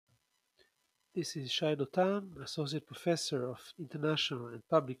This is Shai Dotan, Associate Professor of International and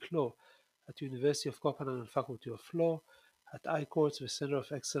Public Law at the University of Copenhagen Faculty of Law, at iCourts, the Center of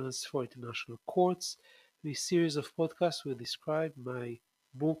Excellence for International Courts. This series of podcasts will describe my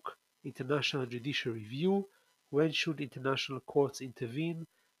book, International Judicial Review: When Should International Courts Intervene?,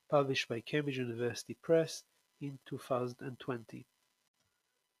 published by Cambridge University Press in 2020.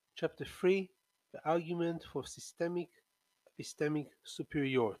 Chapter 3: The Argument for Systemic Epistemic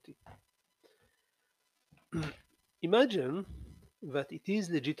Superiority. Imagine that it is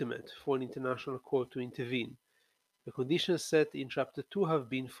legitimate for an international court to intervene. The conditions set in Chapter 2 have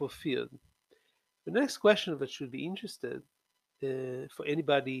been fulfilled. The next question that should be interested for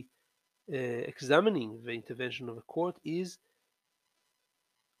anybody examining the intervention of a court is,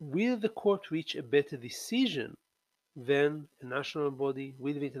 will the court reach a better decision than a national body?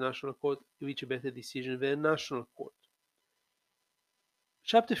 Will the international court reach a better decision than a national court?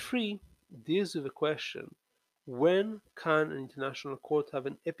 Chapter 3 deals with the question, when can an international court have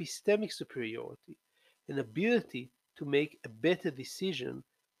an epistemic superiority, an ability to make a better decision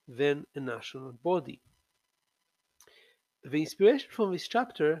than a national body? The inspiration from this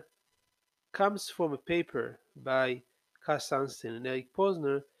chapter comes from a paper by Cass Sunstein and Eric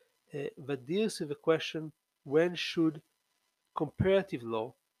Posner that deals with the question, when should comparative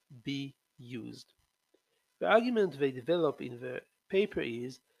law be used? The argument they develop in the paper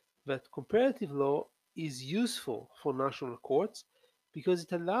is that comparative law is useful for national courts because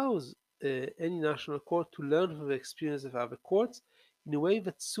it allows any national court to learn from the experience of other courts in a way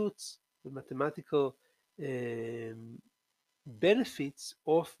that suits the mathematical benefits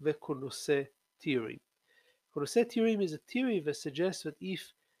of the Condorcet theorem. Condorcet theorem is a theory that suggests that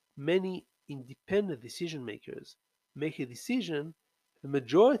if many independent decision makers make a decision, the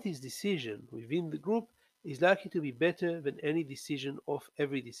majority's decision within the group is likely to be better than any decision of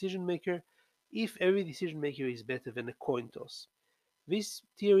every decision maker if every decision maker is better than a coin toss. This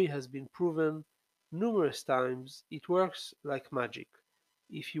theory has been proven numerous times. It works like magic.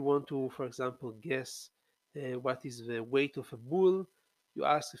 If you want to, for example, guess what is the weight of a bull, you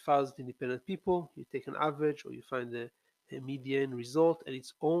ask 1,000 independent people, you take an average or you find a median result, and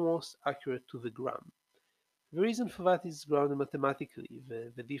it's almost accurate to the gram. The reason for that is grounded mathematically.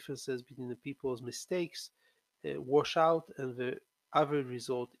 The differences between the people's mistakes wash out, and the average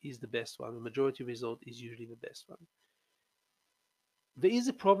result is the best one. The majority result is usually the best one. There is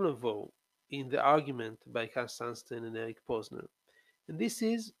a problem, though, in the argument by Cass Sunstein and Eric Posner, and this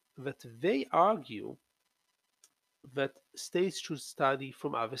is that they argue that states should study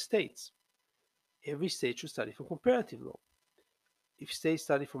from other states. Every state should study from comparative law. If states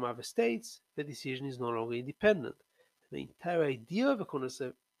study from other states, the decision is no longer independent. The entire idea of a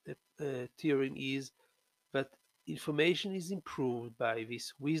Condorcet theorem is that information is improved by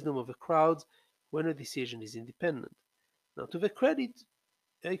this wisdom of the crowds when a decision is independent. Now, to their credit,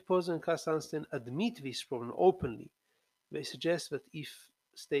 Eric Posner and Cass Sunstein admit this problem openly. They suggest that if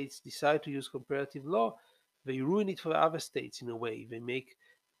states decide to use comparative law, they ruin it for other states in a way. They make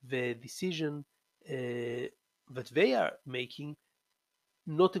the decision that they are making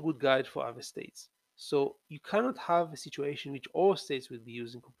not a good guide for other states. So you cannot have a situation in which all states will be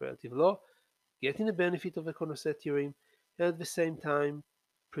using comparative law, getting the benefit of the Condorcet theorem, and at the same time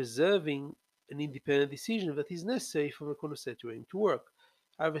preserving an independent decision that is necessary for the Condorcet theorem to work.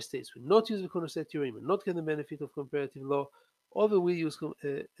 Other states will not use the Condorcet theorem and not get the benefit of comparative law, or they will use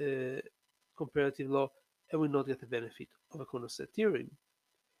comparative law and will not get the benefit of the Condorcet theorem.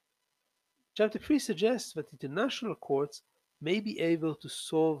 Chapter 3 suggests that international courts may be able to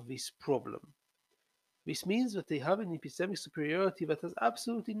solve this problem. This means that they have an epistemic superiority that has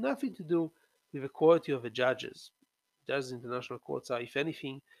absolutely nothing to do with the quality of the judges. Judges in international courts are, if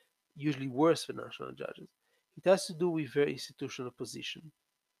anything, usually worse than national judges. It has to do with their institutional position.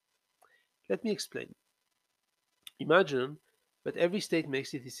 Let me explain. Imagine that every state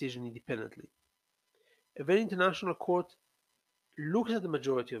makes a decision independently. A very international court looks at the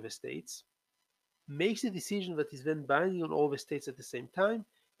majority of the states, makes a decision that is then binding on all the states at the same time,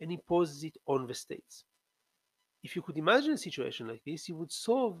 and imposes it on the states. If you could imagine a situation like this, you would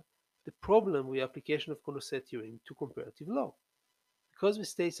solve the problem with the application of Condorcet theorem to comparative law. Because the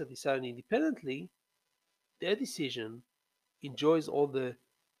states are deciding independently, their decision enjoys all the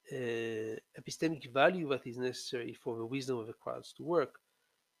epistemic value that is necessary for the wisdom of the crowds to work.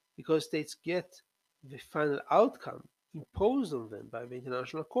 Because states get the final outcome imposed on them by the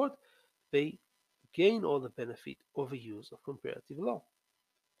international court, they gain all the benefit of the use of comparative law.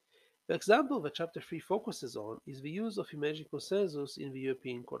 The example that Chapter 3 focuses on is the use of emerging consensus in the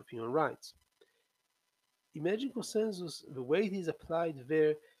European Court of Human Rights. Emerging consensus, the way it is applied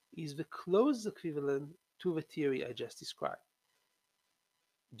there, is the closest equivalent to the theory I just described.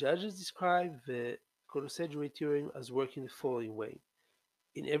 Judges describe the Condorcet jury theorem as working the following way.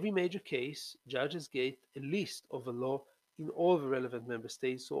 In every major case, judges get a list of the law in all the relevant member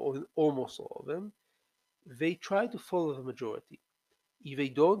states, or in almost all of them. They try to follow the majority. If they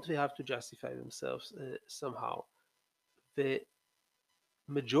don't, they have to justify themselves somehow. The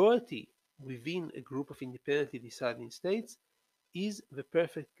majority within a group of independently deciding states is the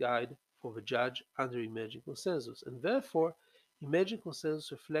perfect guide for the judge under emerging consensus, and therefore emerging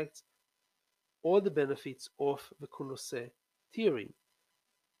consensus reflects all the benefits of the Condorcet theory.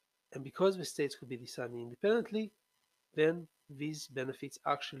 And because the states could be deciding independently, then these benefits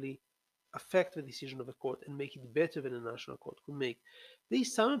actually affect the decision of the court and make it better than a national court could make. There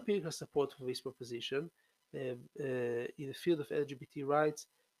is some empirical support for this proposition. In the field of LGBT rights,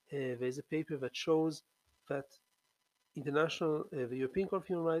 there is a paper that shows that the European Court of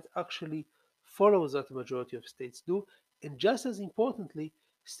Human Rights actually follows what the majority of states do, and just as importantly,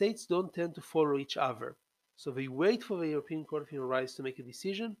 states don't tend to follow each other. So they wait for the European Court of Human Rights to make a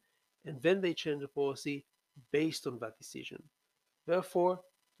decision, and then they change the policy based on that decision. Therefore,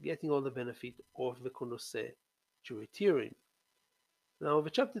 getting all the benefit of the Condorcet jury theory. Now, the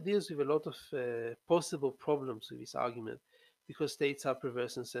chapter deals with a lot of possible problems with this argument because states have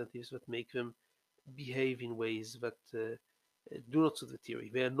perverse incentives that make them behave in ways that do not suit the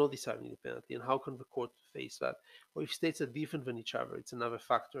theory. They are not deciding independently, and how can the court face that? Or if states are different than each other, it's another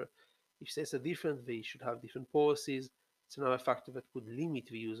factor. If states are different, they should have different policies. It's another factor that could limit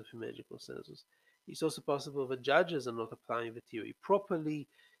the use of emerging consensus. It's also possible that judges are not applying the theory properly,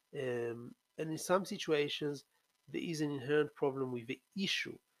 and in some situations, there is an inherent problem with the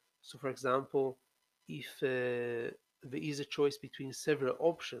issue. So, for example, if there is a choice between several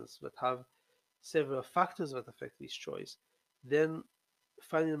options that have several factors that affect this choice, then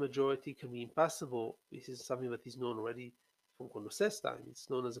finding a majority can be impossible. This is something that is known already from Condorcet's time. It's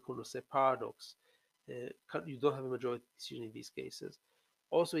known as the Condorcet paradox. You don't have a majority decision in these cases.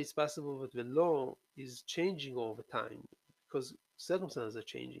 Also, it's possible that the law is changing all the time because circumstances are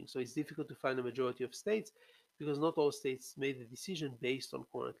changing. So it's difficult to find a majority of states because not all states made the decision based on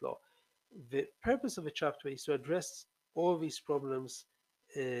current law. The purpose of the chapter is to address all these problems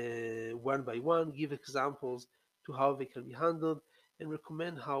one by one, give examples to how they can be handled, and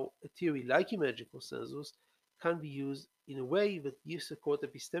recommend how a theory like emerging consensus can be used in a way that gives the court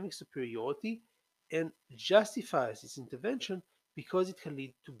epistemic superiority and justifies its intervention because it can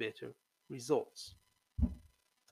lead to better results.